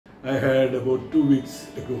I had about 2 weeks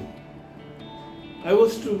ago. I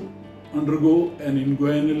was to undergo an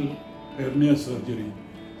inguinal hernia surgery,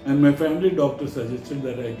 and my family doctor suggested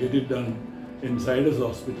that I get it done in Sidus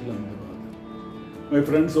Hospital, Ahmedabad. My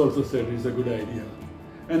friends also said it's a good idea.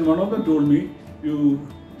 And one of them told me, you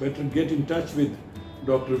better get in touch with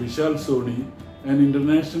Dr. Vishal Soni, an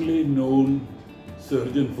internationally known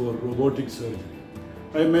surgeon for robotic surgery.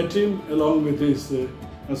 I met him along with his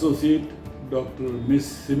associate, Dr. Miss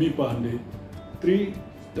Simi Pandey, 3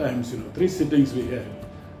 times, 3 sittings we had.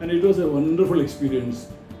 And it was a wonderful experience.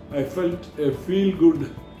 I felt a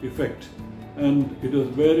feel-good effect, and it was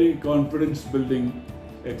very confidence-building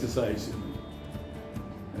exercise.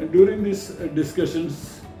 And during these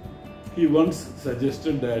discussions, he once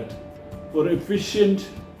suggested that for efficient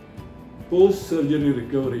post-surgery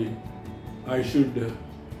recovery, I should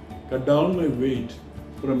cut down my weight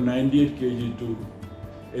from 98 kg to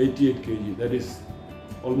 88 kg. That is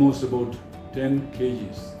almost about 10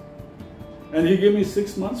 kgs. And he gave me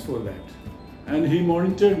 6 months for that. And he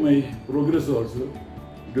monitored my progress also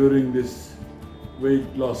during this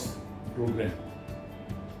weight loss program.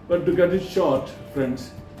 But to cut it short,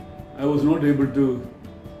 friends, I was not able to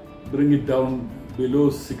bring it down below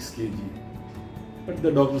 6 kg. But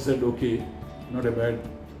the doctor said, okay, not a bad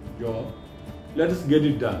job. Let us get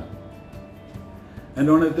it done. And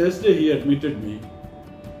on a Thursday, he admitted me.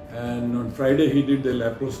 And on Friday, he did the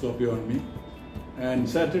laparoscopy on me. And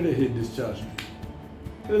Saturday, he discharged me.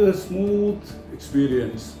 It was a smooth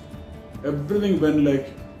experience. Everything went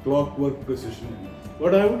like clockwork precision.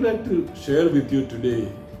 What I would like to share with you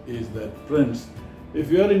today is that, friends,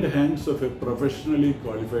 if you are in the hands of a professionally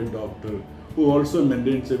qualified doctor who also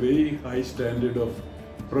maintains a very high standard of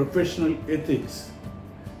professional ethics,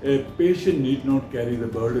 a patient need not carry the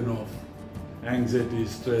burden of anxiety,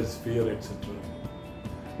 stress, fear, etc.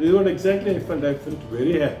 This is what exactly I felt. I felt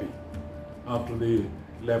very happy after the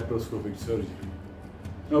laparoscopic surgery.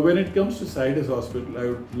 Now, when it comes to Sidus Hospital, I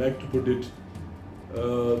would like to put it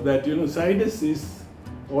that Sidus is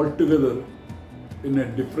altogether in a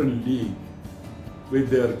different league with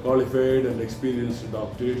their qualified and experienced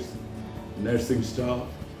doctors, nursing staff,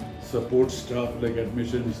 support staff like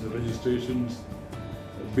admissions, registrations,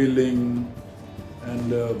 billing,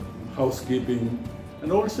 and housekeeping,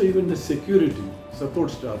 and also even the security, support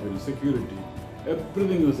staff, security.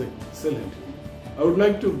 Everything was excellent. I would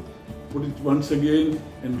like to put it once again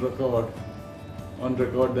on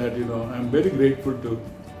record that I am very grateful to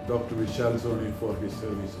Dr. Vishal Soni for his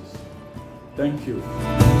services. Thank you.